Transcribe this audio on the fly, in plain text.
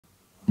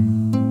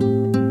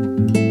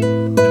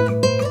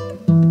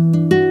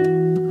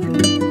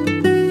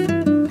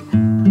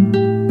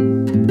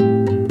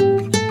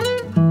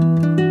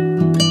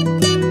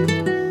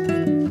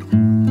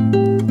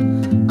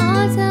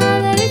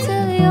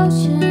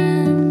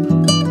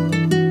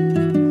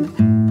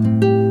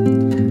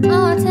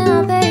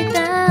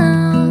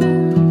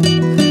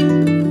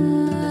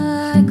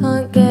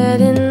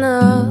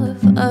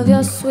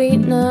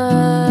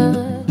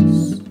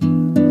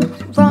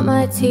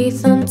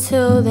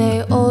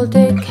they all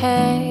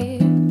decay.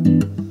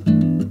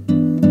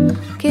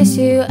 Kiss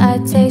you, I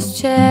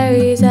taste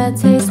cherries, I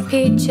taste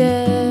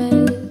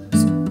peaches.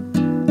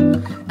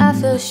 I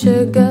feel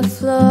sugar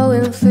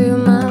flowing through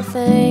my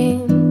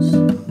veins.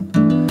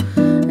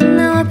 And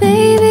now,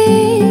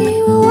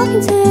 baby, we're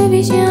walking to the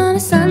beach on a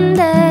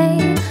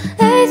Sunday.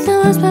 Everything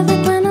was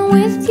perfect when I'm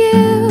with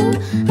you.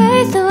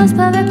 Everything was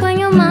perfect when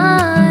you're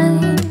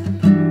mine.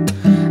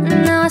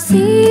 And now I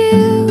see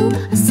you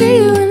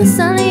in the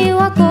sun, and you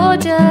are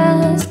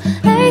gorgeous.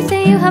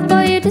 Everything you have,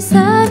 boy, you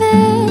deserve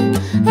it.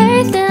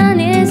 Everything I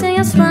need is in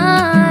your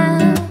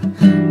smile.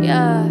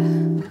 Yeah.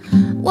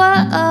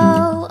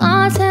 Whoa-oh, I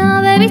wanna take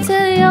my baby to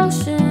the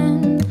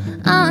ocean.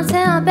 I wanna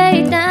take my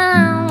baby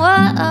down.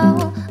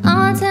 Whoa-oh, I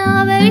wanna take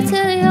my baby to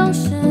the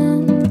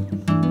ocean.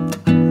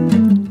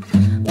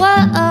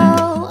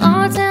 Whoa-oh, I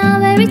wanna take my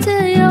baby to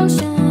the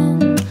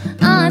ocean.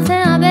 I wanna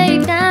take my baby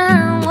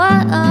down.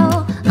 Whoa-oh,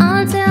 I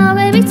wanna take my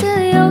baby to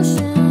the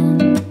ocean.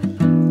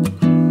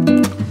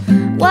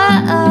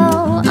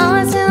 Whoa-oh, I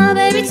wanna take my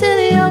baby to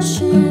the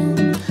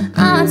ocean. I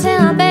wanna take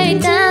my baby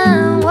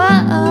down.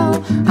 Whoa-oh,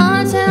 I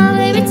wanna take my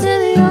baby to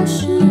the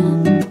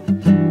ocean.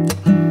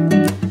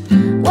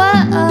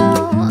 Whoa-oh,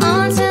 I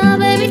wanna take my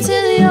baby to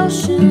the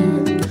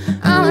ocean.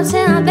 I wanna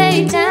take my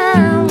baby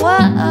down.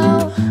 Whoa-oh,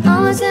 I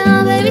wanna take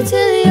my baby to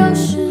the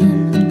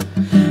ocean.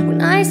 When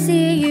I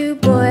see you,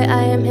 boy,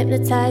 I am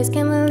hypnotized.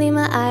 Can't believe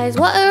my eyes.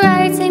 What a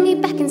ride, take me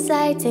back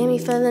inside, take me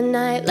for the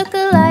night. Look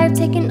alive,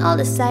 taking all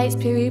the sights.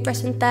 Piri,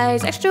 breasts and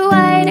thighs, extra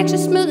wide, extra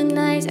smooth and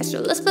nice, extra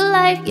lust for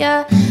life,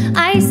 yeah.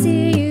 I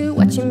see you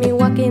watching me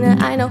walking,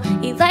 and I know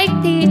he like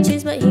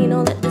peaches, but he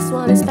know that this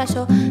one is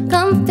special.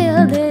 Come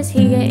feel this,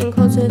 he getting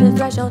close to the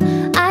threshold.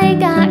 I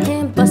got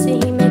him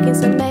busting, he making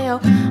some mayo.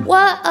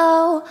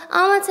 Whoa-oh,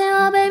 I wanna take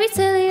my baby to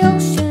the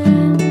ocean.